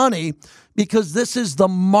additional money, because this is the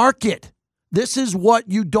market. This is what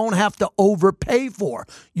you don't have to overpay for.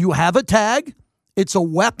 You have a tag. It's a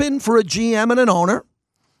weapon for a GM and an owner.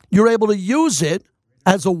 You're able to use it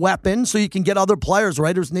as a weapon so you can get other players.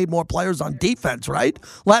 Raiders need more players on defense, right?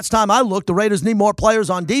 Last time I looked, the Raiders need more players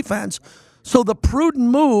on defense. So the prudent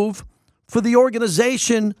move for the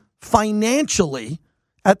organization financially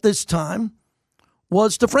at this time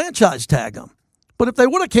was to franchise tag them. But if they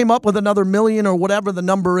would have came up with another $1 million or whatever the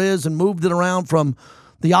number is and moved it around from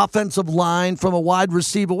the offensive line, from a wide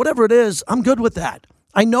receiver, whatever it is, I'm good with that.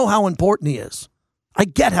 I know how important he is. I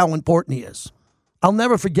get how important he is. I'll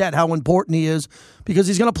never forget how important he is because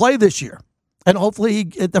he's going to play this year. And hopefully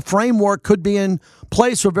the framework could be in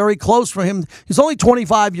place or very close for him. He's only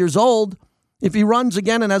 25 years old. If he runs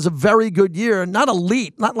again and has a very good year, not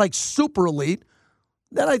elite, not like super elite,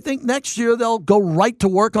 then I think next year they'll go right to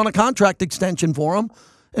work on a contract extension for him.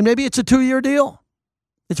 And maybe it's a 2-year deal.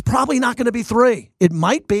 It's probably not going to be 3. It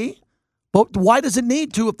might be. But why does it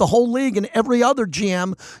need to if the whole league and every other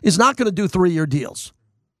GM is not going to do 3-year deals?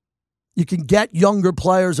 You can get younger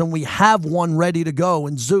players, and we have one ready to go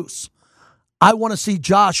in Zeus. I want to see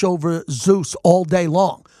Josh over Zeus all day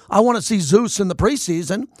long. I want to see Zeus in the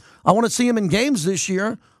preseason. I want to see him in games this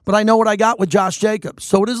year, but I know what I got with Josh Jacobs.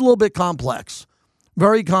 So it is a little bit complex,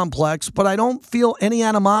 very complex, but I don't feel any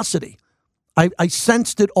animosity. I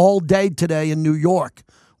sensed it all day today in New York,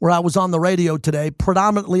 where I was on the radio today,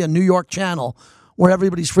 predominantly a New York channel, where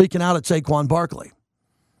everybody's freaking out at Saquon Barkley.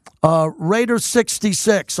 Raiders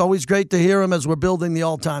 66, always great to hear him as we're building the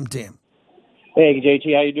all-time team. Hey,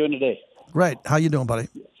 JT, how you doing today? Great. How you doing, buddy?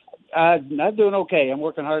 I'm doing okay. I'm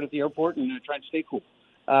working hard at the airport and trying to stay cool.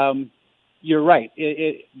 You're right.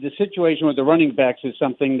 The situation with the running backs is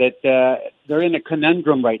something that they're in a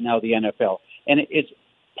conundrum right now, the NFL. And it's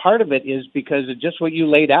part of it is because of just what you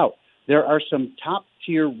laid out. There are some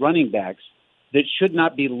top-tier running backs that should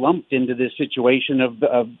not be lumped into this situation of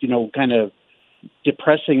kind of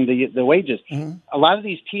depressing the wages. Mm-hmm. A lot of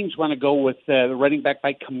these teams want to go with the running back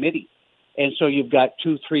by committee. And so you've got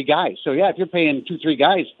 2-3 guys. So, yeah, if you're paying 2-3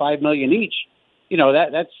 guys $5 million each,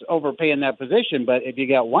 that's overpaying that position. But if you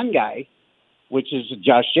got one guy, which is a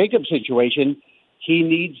Josh Jacobs situation, he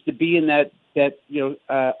needs to be in that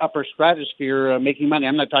upper stratosphere making money.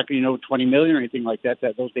 I'm not talking, $20 million or anything like that.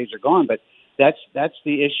 Those days are gone. But that's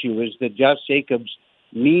the issue, is that Josh Jacobs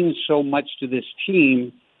means so much to this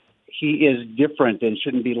team. He is different and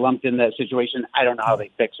shouldn't be lumped in that situation. I don't know how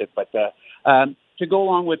they fix it, but to go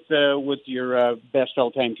along with your best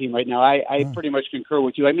all-time team right now, I pretty much concur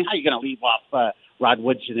with you. I mean, how are you going to leave off Rod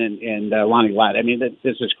Woodson and Lonnie Lott? I mean,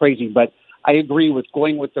 this is crazy, but I agree with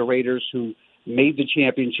going with the Raiders, who made the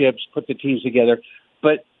championships, put the teams together.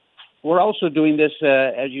 But we're also doing this,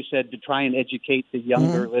 as you said, to try and educate the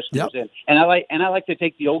younger listeners. Yep. And I like to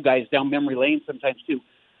take the old guys down memory lane sometimes too.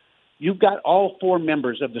 You've got all 4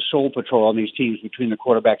 members of the Soul Patrol on these teams between the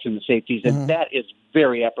quarterbacks and the safeties, and that is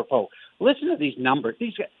very apropos. Listen to these numbers.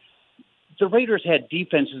 The Raiders had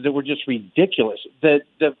defenses that were just ridiculous. The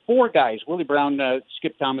 4 guys, Willie Brown,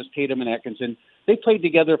 Skip Thomas, Tatum, and Atkinson, they played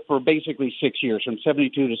together for basically 6 years, from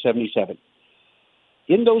 72 to 77.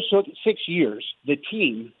 In those 6 years, the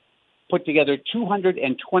team put together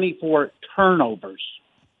 224 turnovers.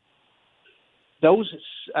 Those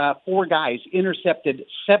 4 guys intercepted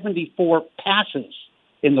 74 passes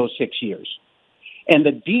in those 6 years. And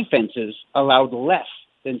the defenses allowed less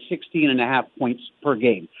than 16.5 points per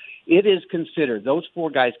game. It is considered, those 4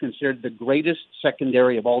 guys considered the greatest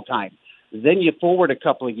secondary of all time. Then you forward a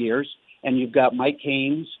couple of years, and you've got Mike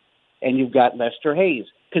Haynes and you've got Lester Hayes,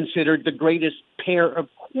 considered the greatest pair of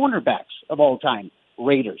cornerbacks of all time,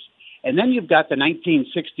 Raiders. And then you've got the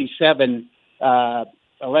 1967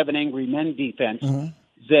 11 Angry Men defense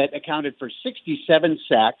that accounted for 67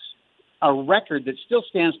 sacks, a record that still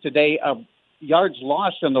stands today of yards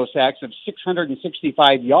lost on those sacks of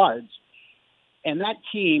 665 yards. And that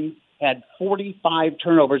team had 45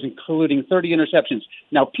 turnovers, including 30 interceptions.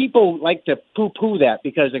 Now, people like to poo-poo that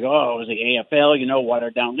because they go, oh, it was the AFL,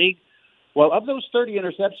 watered-down league. Well, of those 30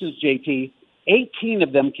 interceptions, JT, 18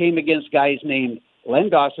 of them came against guys named Len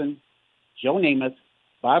Dawson, Joe Namath,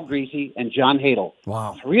 Bob Greasy, and John Hadle.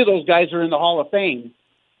 Wow. 3 of those guys are in the Hall of Fame.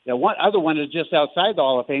 The other one is just outside the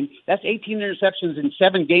Hall of Fame. That's 18 interceptions in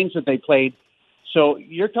 7 games that they played. So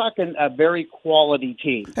you're talking a very quality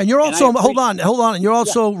team. And you're also, hold on. And you're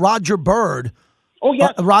also Roger Bird. Oh,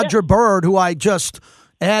 yeah. Roger Bird, who I just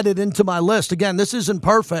added into my list. Again, this isn't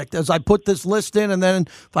perfect as I put this list in, and then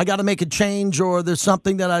if I got to make a change or there's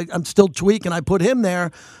something that I'm still tweaking, I put him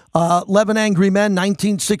there. 11 Angry Men,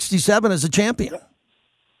 1967 as a champion.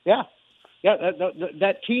 Yeah. Yeah,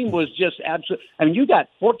 that team was just absolute. I mean, you got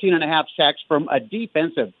 14.5 sacks from a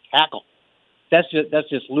defensive tackle. That's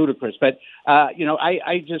just ludicrous. But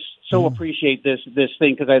I just so appreciate this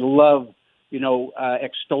thing because I love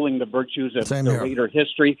extolling the virtues of the Raider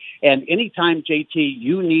history. And anytime, JT,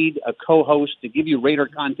 you need a co-host to give you Raider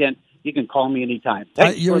content, you can call me anytime.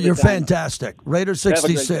 You're fantastic. Raider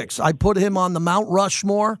 66. I put him on the Mount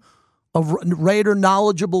Rushmore of Raider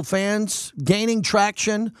knowledgeable fans, gaining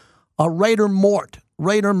traction. Raider Mort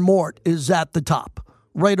is at the top.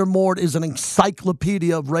 Raider Mort is an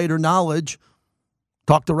encyclopedia of Raider knowledge.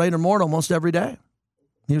 Talk to Raider Mort almost every day.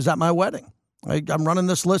 He was at my wedding. I'm running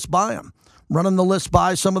this list by him. Running the list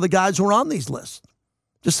by some of the guys who are on these lists.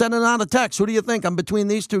 Just sending out a text. Who do you think? I'm between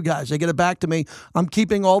these two guys. They get it back to me. I'm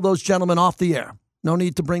keeping all those gentlemen off the air. No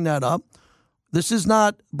need to bring that up. This is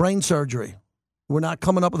not brain surgery. We're not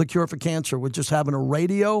coming up with a cure for cancer. We're just having a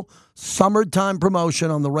radio summertime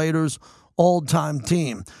promotion on the Raiders' all-time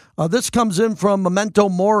team. This comes in from Memento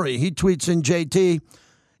Mori. He tweets in, JT,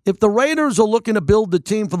 if the Raiders are looking to build the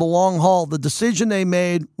team for the long haul, the decision they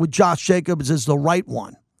made with Josh Jacobs is the right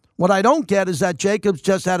one. What I don't get is that Jacobs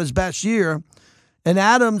just had his best year, and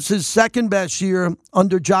Adams his second best year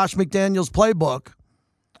under Josh McDaniels' playbook.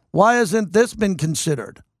 Why hasn't this been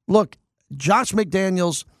considered? Look, Josh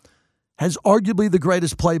McDaniels has arguably the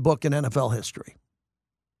greatest playbook in NFL history.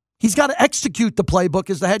 He's got to execute the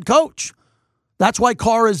playbook as the head coach. That's why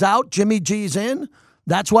Carr is out, Jimmy G's in.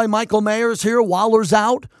 That's why Michael Mayer's here, Waller's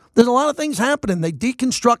out. There's a lot of things happening. They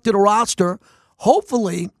deconstructed a roster,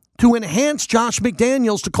 hopefully to enhance Josh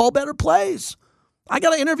McDaniels to call better plays. I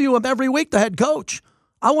got to interview him every week, the head coach.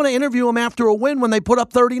 I want to interview him after a win when they put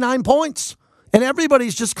up 39 points. And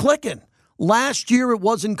everybody's just clicking. Last year, it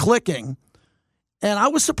wasn't clicking. And I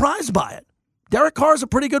was surprised by it. Derek Carr's a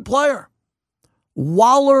pretty good player.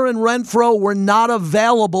 Waller and Renfro were not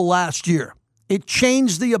available last year. It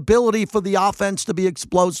changed the ability for the offense to be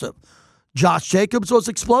explosive. Josh Jacobs was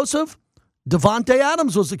explosive. Devontae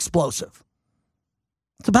Adams was explosive.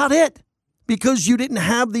 That's about it. Because you didn't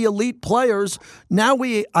have the elite players. Now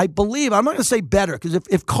I believe, I'm not going to say better, because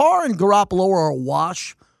if Carr and Garoppolo are a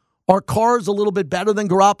wash, or Carr's a little bit better than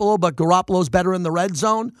Garoppolo, but Garoppolo's better in the red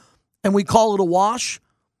zone, and we call it a wash,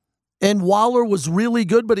 and Waller was really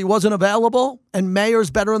good, but he wasn't available, and Mayer's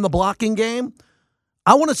better in the blocking game,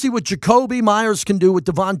 I want to see what Jacoby Myers can do with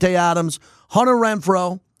Devontae Adams, Hunter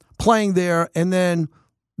Renfro playing there, and then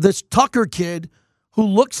this Tucker kid who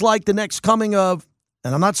looks like the next coming of,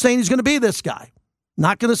 and I'm not saying he's going to be this guy.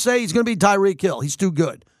 Not going to say he's going to be Tyreek Hill. He's too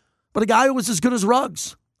good. But a guy who was as good as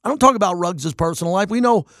Ruggs. I don't talk about Ruggs' personal life. We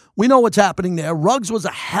know what's happening there. Ruggs was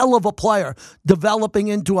a hell of a player developing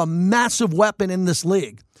into a massive weapon in this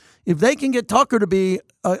league. If they can get Tucker to be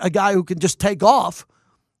a guy who can just take off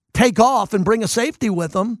and bring a safety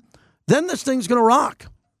with him, then this thing's going to rock.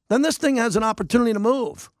 Then this thing has an opportunity to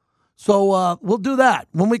move. So we'll do that.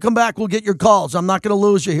 When we come back, we'll get your calls. I'm not going to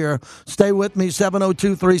lose you here. Stay with me,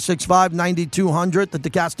 702-365-9200, the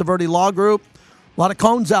DeCastroverde Law Group. A lot of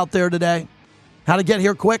cones out there today. How to get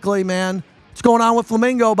here quickly, man. What's going on with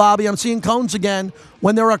Flamingo, Bobby? I'm seeing cones again.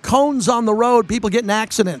 When there are cones on the road, people get in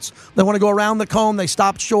accidents. They want to go around the cone. They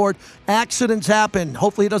stop short. Accidents happen.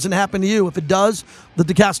 Hopefully it doesn't happen to you. If it does, the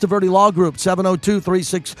DeCastroverde Law Group,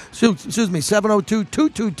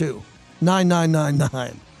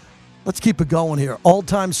 702-222-9999. Let's keep it going here.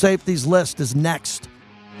 All-time safeties list is next.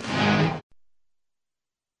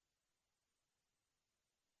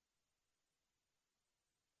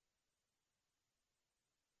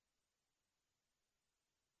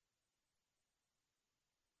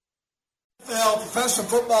 Professional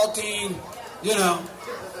football team,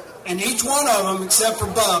 and each one of them, except for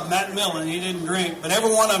Bub, Matt Millen, he didn't drink, but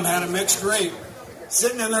every one of them had a mixed drink,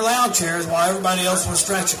 sitting in their lounge chairs while everybody else was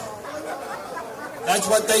stretching. That's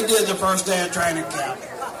what they did the first day of training camp.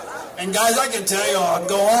 And guys, I can tell you, I'd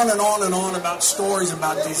go on and on and on about stories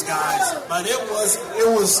about these guys, but it was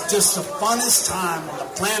just the funnest time on the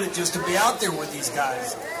planet just to be out there with these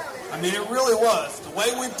guys. I mean, it really was. The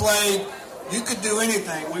way we played, you could do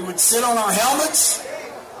anything. We would sit on our helmets.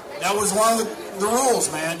 That was one of the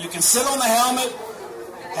rules, man. You can sit on the helmet,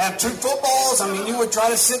 have two footballs. I mean, you would try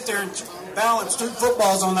to sit there and balance two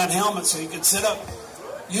footballs on that helmet so you could sit up.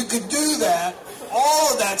 You could do that,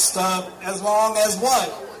 all of that stuff, as long as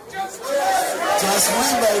what? Just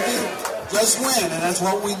win, baby. Just win, and that's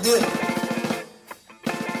what we did.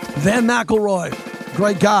 Van McElroy,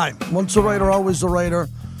 great guy. Once a Raider, always a Raider.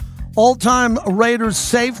 All-time Raiders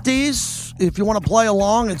safeties. If you want to play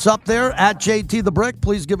along, it's up there at JT the Brick.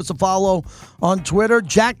 Please give us a follow on Twitter.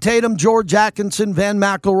 Jack Tatum, George Atkinson, Van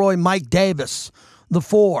McElroy, Mike Davis. The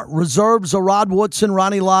four. Reserves are Rod Woodson,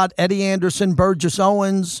 Ronnie Lott, Eddie Anderson, Burgess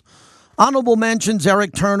Owens. Honorable mentions,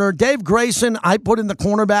 Eric Turner. Dave Grayson, I put in the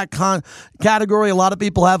cornerback category. A lot of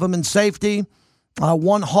people have him in safety.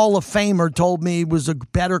 One Hall of Famer told me he was a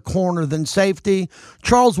better corner than safety.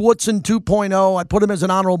 Charles Woodson 2.0, I put him as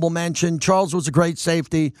an honorable mention. Charles was a great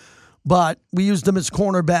safety, but we used him as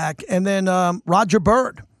cornerback. And then Roger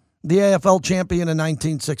Byrd, the AFL champion in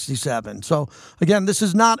 1967. So, again, this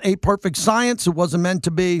is not a perfect science. It wasn't meant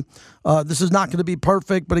to be. This is not going to be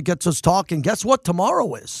perfect, but it gets us talking. Guess what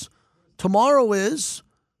tomorrow is? Tomorrow is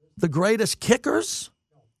the greatest kickers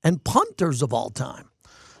and punters of all time.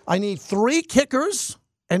 I need 3 kickers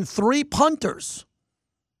and 3 punters.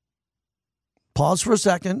 Pause for a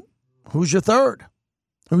second. Who's your third?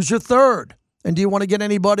 Who's your third? And do you want to get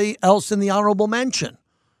anybody else in the honorable mention?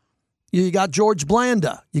 You got George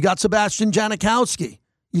Blanda. You got Sebastian Janikowski.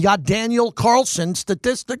 You got Daniel Carlson,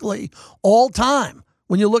 statistically, all time.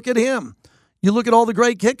 When you look at him, you look at all the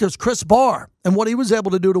great kickers, Chris Barr, and what he was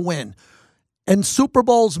able to do to win. And Super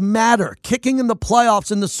Bowls matter. Kicking in the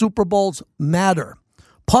playoffs in the Super Bowls matter.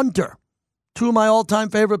 Punter, 2 of my all-time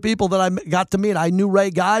favorite people that I got to meet. I knew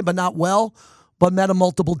Ray Guy, but not well, but met him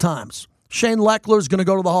multiple times. Shane Leckler is going to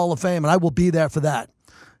go to the Hall of Fame, and I will be there for that.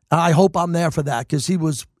 I hope I'm there for that because he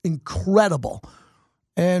was incredible.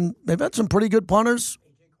 And they've had some pretty good punters.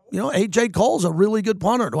 You know, A.J. Cole's a really good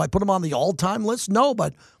punter. Do I put him on the all-time list? No,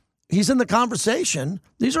 but he's in the conversation.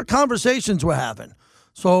 These are conversations we're having.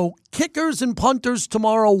 So kickers and punters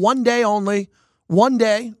tomorrow, one day only. One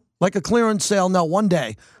day, like a clearance sale. No, one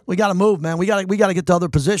day. We got to move, man. We got to get to other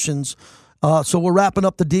positions. So we're wrapping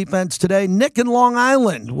up the defense today. Nick in Long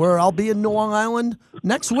Island, where I'll be in Long Island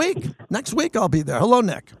next week. Next week I'll be there. Hello,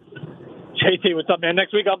 Nick. JT, what's up, man?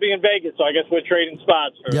 Next week I'll be in Vegas, so I guess we're trading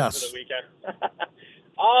spots for the weekend.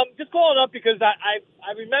 Just calling up because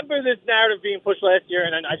I remember this narrative being pushed last year,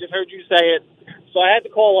 and I just heard you say it, so I had to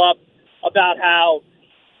call up about how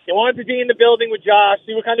they wanted to be in the building with Josh,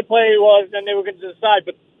 see what kind of play he was, and then they were going to decide.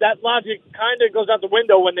 But that logic kind of goes out the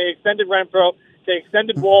window when they extended Renfro, they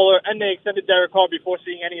extended Waller, and they extended Derek Carr before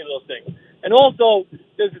seeing any of those things. And also,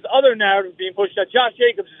 there's this other narrative being pushed that Josh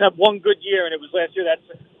Jacobs has had one good year, and it was last year. That's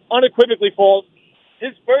unequivocally false.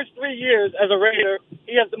 His first 3 years as a Raider,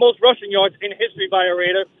 he has the most rushing yards in history by a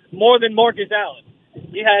Raider, more than Marcus Allen.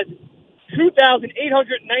 He had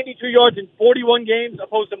 2,892 yards in 41 games,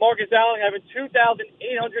 opposed to Marcus Allen having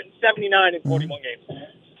 2,879 in 41 games.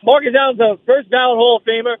 Marcus Allen's a first ballot Hall of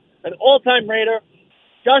Famer, an all-time Raider.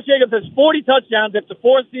 Josh Jacobs has 40 touchdowns after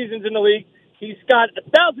 4 seasons in the league. He's got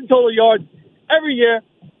 1,000 total yards every year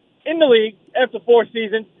in the league after 4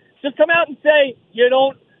 seasons. Just come out and say you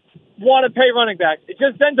don't want to pay running backs. It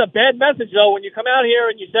just sends a bad message, though, when you come out here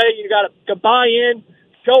and you say you got to buy in,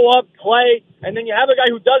 show up, play, and then you have a guy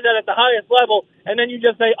who does that at the highest level, and then you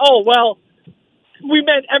just say, oh, well, we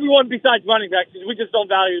meant everyone besides running backs because we just don't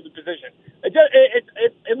value the position.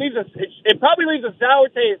 It leaves us. It probably leaves a sour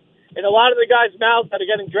taste in a lot of the guys' mouths that are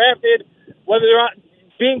getting drafted, whether they're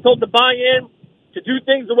being told to buy in, to do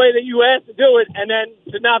things the way that you asked to do it, and then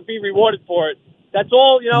to not be rewarded for it. That's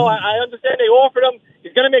all. You know, I understand they offered him.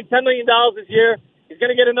 He's going to make $10 million this year. He's going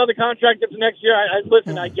to get another contract after next year.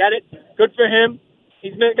 Listen, I get it. Good for him.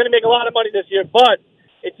 He's going to make a lot of money this year, but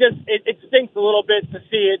it stinks a little bit to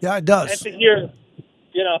see it. Yeah, it does. And to hear,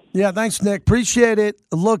 you know. Yeah, thanks, Nick. Appreciate it.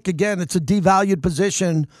 Look, again, it's a devalued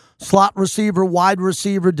position. Slot receiver, wide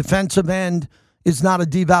receiver, defensive end is not a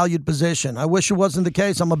devalued position. I wish it wasn't the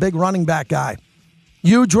case. I'm a big running back guy.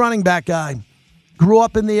 Huge running back guy. Grew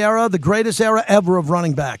up in the era, the greatest era ever of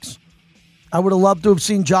running backs. I would have loved to have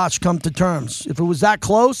seen Josh come to terms. If it was that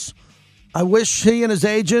close, I wish he and his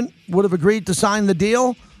agent would have agreed to sign the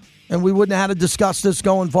deal, and we wouldn't have had to discuss this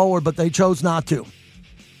going forward, but they chose not to.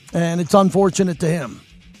 And it's unfortunate to him.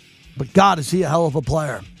 But God, is he a hell of a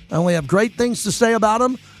player. I only have great things to say about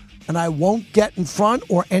him, and I won't get in front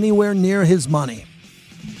or anywhere near his money.